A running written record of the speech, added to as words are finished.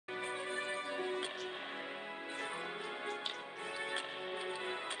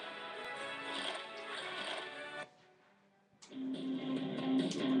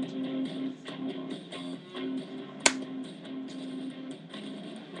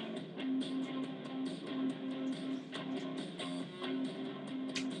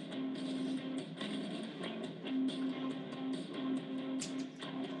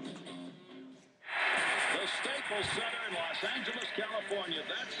Convention Center in Los Angeles, California.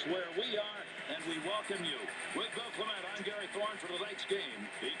 That's where we are, and we welcome you. With Bill Clement, I'm Gary Thorne for tonight's game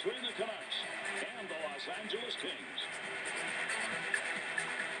between the Canucks and the Los Angeles Kings.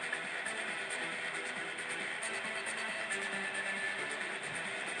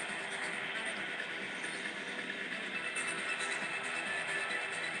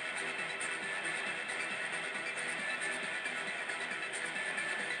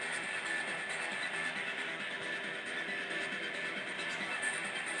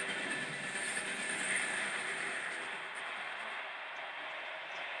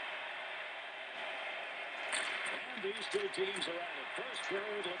 These two teams are at it. First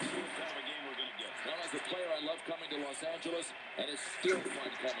period, let's see what kind of a game we're going to get. Well, as a player, I love coming to Los Angeles, and it's still fun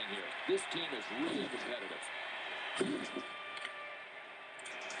coming here. This team is really competitive.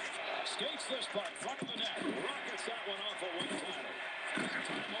 Skates this puck, front of the net. Rockets that one off a one-timer.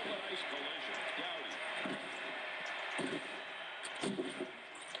 Time over ice collision. Dowdy.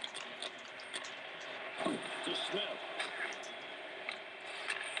 To Smith.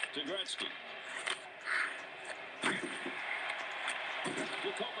 To Gretzky. To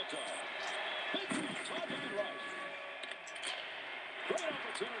Kopitar. Big shot, top and right. Great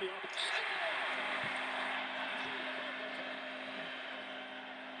opportunity.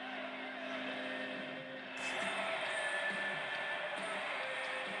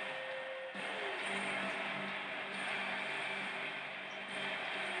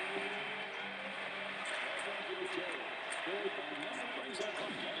 Brings that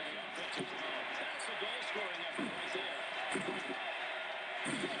puck into the offensive zone. That's a goal-scoring effort right there.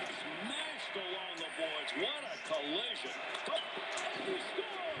 Smashed along the boards. What a collision. And he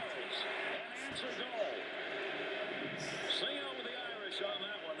scores! An answer goal. Sing out with the Irish on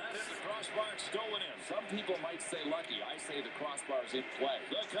that one. That hit the crossbar and still went in. Some people might say lucky. I say the crossbar's in play.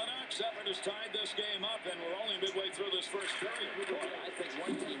 The Canucks effort has tied this game up, and we're only midway through this first period. Boy, I think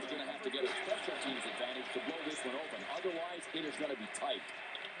one team's going to have to get a special teams advantage to blow this one open. Otherwise, it is going to be tight.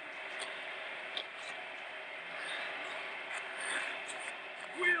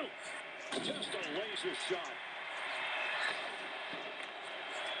 Wheel! Just a laser shot.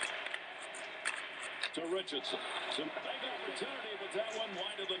 To Richardson. Some big opportunity, but that one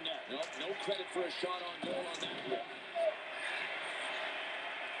wide of the net. Nope, no credit for a shot on goal on that one.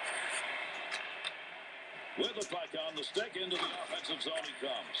 With the puck on the stick, into the offensive zone he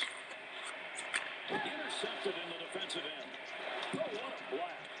comes. Intercepted in the defensive end. Oh, what a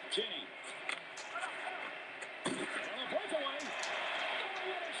blast. Cheney. And a breakaway. Oh,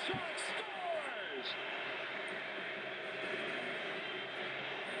 what a shot. Scores!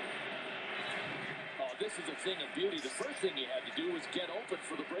 Oh, this is a thing of beauty. The first thing he had to do was get open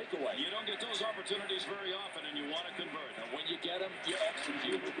for the breakaway. You don't get those opportunities very often, and you want to convert. And when you get them, you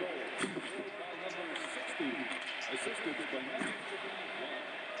execute. The goal. Number 60, assisted by number 51.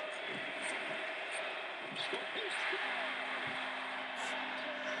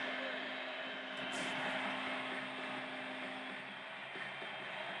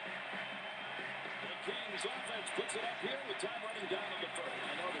 Kings offense puts it up here with time running down in the third.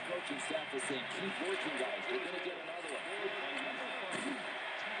 I know the coaching staff is saying, keep working, guys. We're going to get another one. Here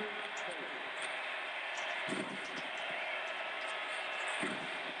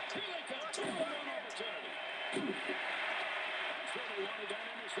they come. 2-on-1 opportunity. That's where they wanted that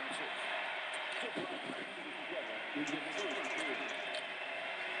interception.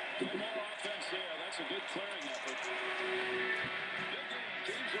 No more offense there. That's a good clearing effort.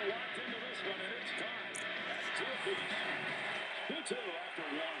 Teams are locked into this one, and it's tied at 2 apiece. 2-2 after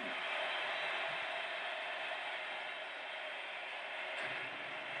one.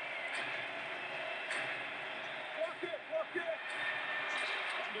 Walk it.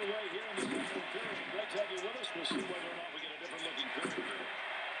 Underway here in the second period. Great to have you with us. We'll see whether or not we get a different looking period here.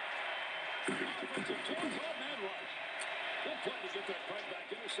 Offensive towards home and right. Good play to get that puck back.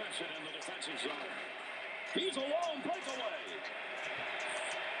 Interception in the defensive zone. He's alone. Breakaway.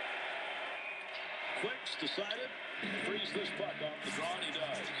 Quicks decided, frees this puck off the draw, and he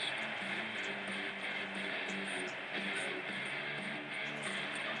does.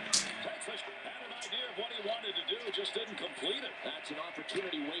 Texas had an idea of what he wanted to do, just didn't complete it. That's an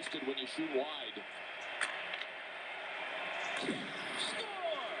opportunity wasted when you shoot wide.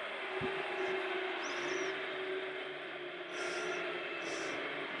 Score!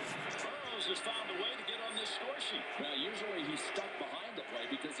 Burroughs has found a way to get on this score sheet. Well, usually he's stuck behind the play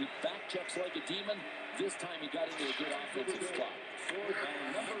because he back checks like a demon. This time he got into a good offensive spot.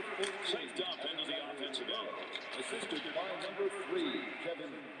 Safe dump into the offensive zone. Assisted by number 3,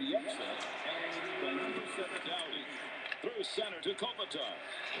 Kevin Bieksa, and by number 7, Dowdy. Through center to Kopitar.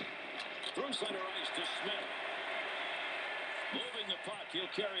 Through center ice to Smith. Moving the puck, he'll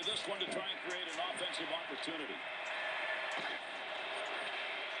carry this one to try and create an offensive opportunity.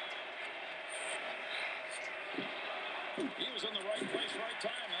 He was in the right place, right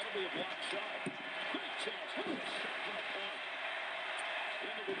time. That'll be a blocked shot. Great chance. What a shot from the point.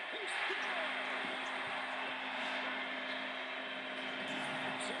 Into the piece.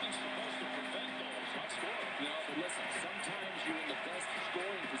 Something's supposed to prevent goals, not score. No, but listen, sometimes you're in the best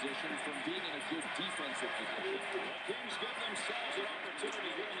scoring position from being in a good defensive position. The Kings give themselves an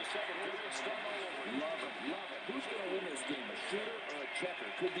opportunity here in the second period. Start all over. Love it, love it. Who's going to win this game, a shooter or a checker?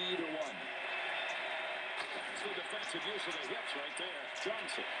 Could be either one. That's the defensive use of the hips right there.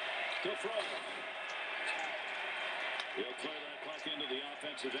 Johnson to throw. He'll clear that puck into the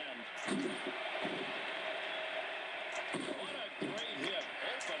offensive end. What a great hit.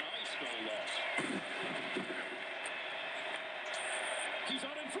 Open ice, no less. He's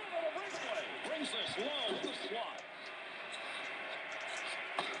out in front of the breakaway. Brings this low in the slot.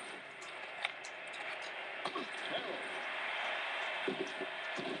 Harold.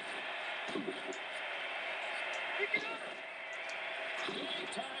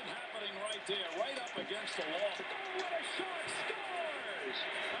 Good time happening right there, right up against the wall. Oh, what a shot! Scores!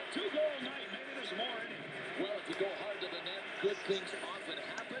 A two-goal night. Maybe there's more in it. Well, if you go hard to the net, good things often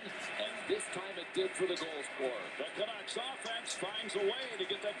happen, and this time it did for the goal scorer. The Canucks offense finds a way to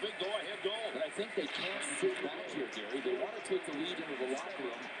get that big go-ahead goal. But I think they can't sit back here, Gary. They want to take the lead into the locker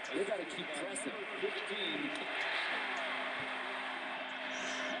room. They've got to keep pressing. 15.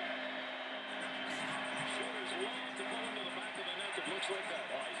 Looks like that.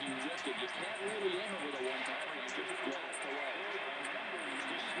 Oh, he ripped it. You can't really aim it with a one-timer. You just blast away.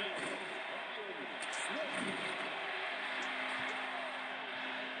 Smith.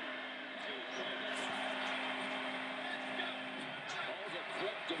 Oh, the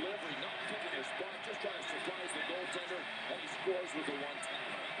quick delivery, not picking his spot, just trying to surprise the goaltender, and he scores with a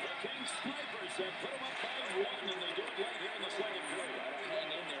one-timer. The Kings snipers have put him up by one, and they do it late here in the second period. Gotta hang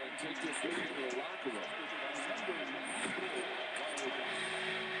in there and take this lead into the locker room.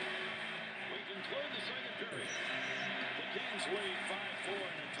 We conclude the second period. The Kings lead 5-4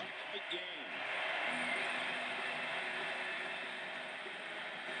 in a tight game.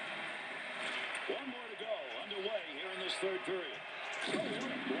 One more to go underway here in this third period. So what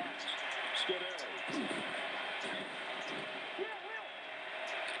a blast. Scuderi.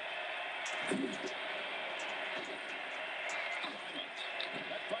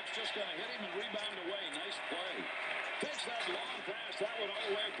 That puck's just going to hit him and rebound away. Nice play. Takes that long pass. That one all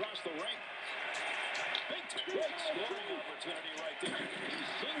the way across the rink. Big, great scoring opportunity right there. He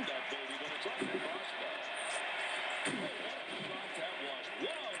singed that baby, but it's off the crossbar. Oh, what a shot that was.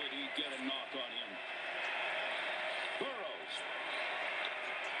 Wow, did he get a knock on him. Burrows.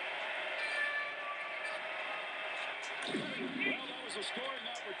 Well, that was a scoring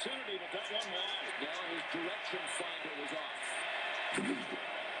opportunity, but that one wide. Now his direction finder was off.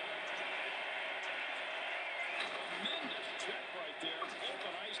 Tremendous check right there.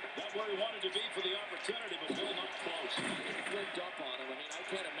 Open ice. Not where he wanted to be for the opportunity, but still not close. He flipped up on him. I mean, I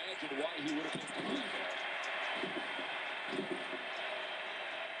can't imagine why he would have missed the lead.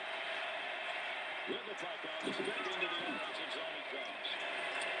 With the puck on the stick into the offensive zone he comes.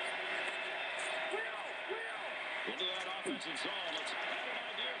 Into that offensive zone. Let's have an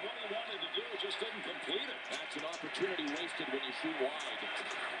idea of what he wanted to do. Just didn't complete it. That's an opportunity wasted when you shoot wide.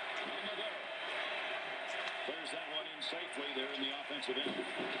 Clears that one in safely there in the offensive end.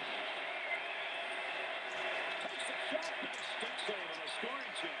 Takes the shot. Nice stick save and a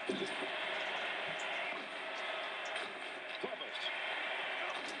scoring chance. Clevis.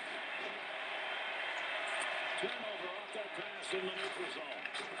 Turnover off that pass in the neutral zone.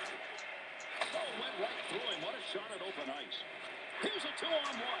 Oh, went right through him. What a shot at open ice. Here's a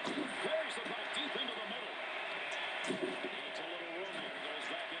 2-on-1. Carries the puck deep into the middle. Needs a little room here. Goes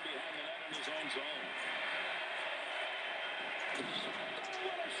back in behind the net in his own zone. Oh,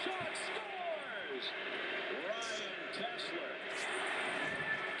 what a shot! Scores! Ryan Kessler.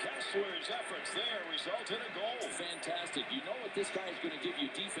 Kessler's efforts there result in a goal. Fantastic. You know what this guy is going to give you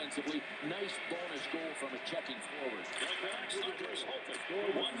defensively. Nice bonus goal from a checking forward. The Canucks numbers hoping.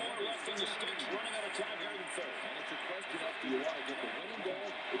 One more left in the sticks. Running out of time here in the third. And it's a question of, do you want to get the winning goal,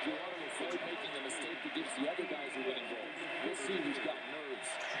 or do you want to avoid making the mistake that gives the other guys a winning goal? We'll see who's got nerves.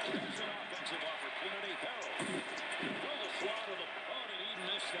 There's an offensive opportunity. Harold. Throw the slot of the... Oh, did he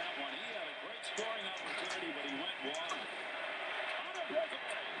miss that one? He had a great scoring opportunity, but he went wide. On a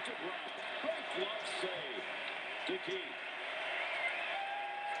breakaway to Brown. Great glove save to Keith.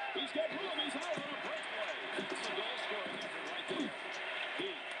 He's got room. He's out on a breakaway. That's a goal-scoring effort right there.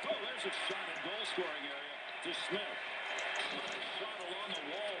 Keith. Oh, there's a shot in goal-scoring area to Smith. Shot along the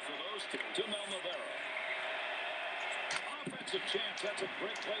wall for those two. To Melmavera. Offensive chance. That's a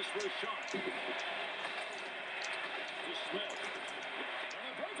great place for a shot. To Smith. And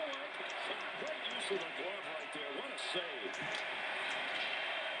a breakaway. Great use of the glove right there. What a save.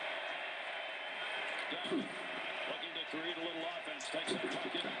 Down. Looking to create a little offense. Takes that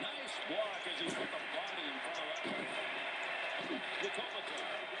puck in. Nice block as he put the body in front of that one.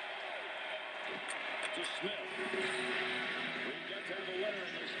 To Smith. We've got to have a winner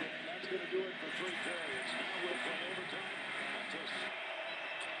in this game. That's going to do it for 3 periods. Now we'll play overtime until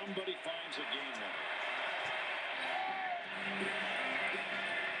somebody finds a game winner.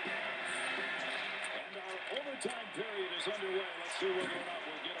 And our overtime period is underway. Let's see whether or not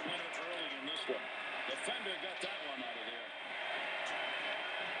we'll get a winner early in this one. Defender got that one out of there.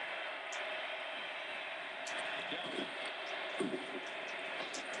 Down.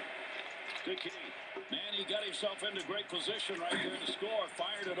 Dickey. Man, he got himself into great position right there to score.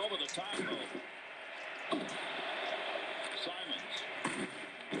 Fired it over the top, though. Simons.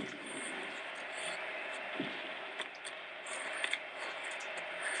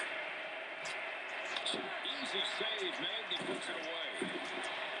 Easy save made. He puts it away.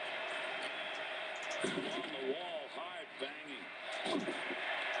 On the wall, hard banging.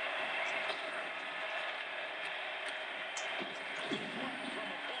 From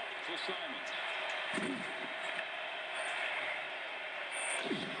a point to Simons.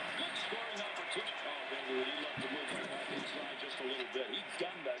 Good scoring opportunity. Oh, baby, he left to move that back inside just a little bit. He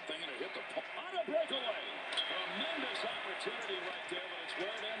gunned that thing and it hit the post. On a breakaway. Tremendous opportunity right there, but it's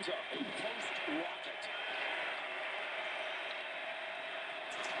where it ends up. A post rocket.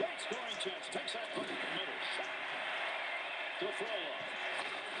 Great scoring chance. Takes that puck in the middle. Shot. To Frolov.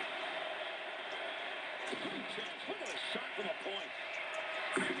 Great chance. Look at the shot from a point.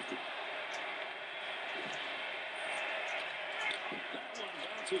 That one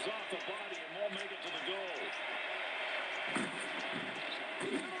bounces off the body and won't make it to the goal.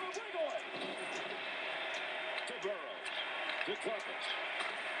 He's got a breakaway. To Burrows. To Clemens.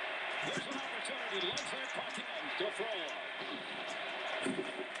 There's an opportunity. Lays that puck in to Frolov.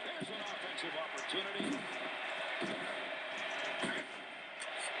 There's an offensive opportunity.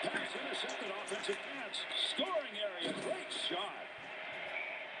 Pass intercepted. Offensive chance. Scoring area. Great shot.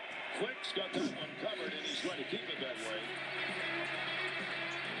 Quick's got that one covered, and he's going to keep it that way.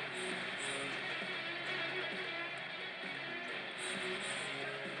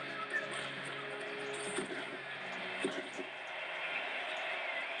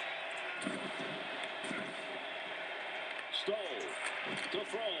 Stoll to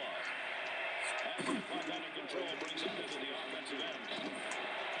Frolov. Has the puck under control, brings it into the offensive end.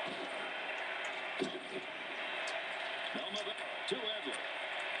 Melmavera to Edler.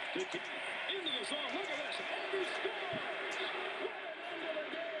 Into the zone. Look at this. And he scores. What an end to the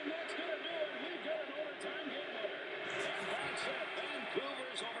game. That's going to do it. We've got an overtime game winner. And that's it.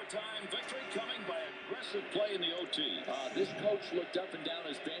 Vancouver's overtime victory coming by aggressive play in the OT. This coach looked up and down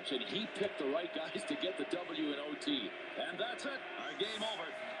his bench, and he picked the right guys to get the W in OT. And that's it. Our game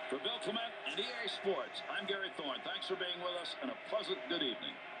over. For Bill Clement and EA Sports, I'm Gary Thorne. Thanks for being with us, and a pleasant good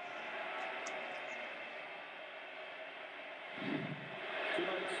evening.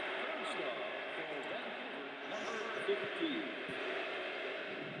 Tonight's third star for Vancouver, number 15.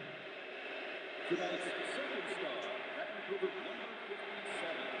 Tonight's second star, Vancouver, number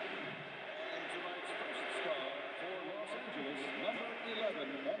 57. And tonight's first star for Los Angeles, number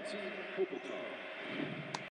 11, Nancy Kopitar.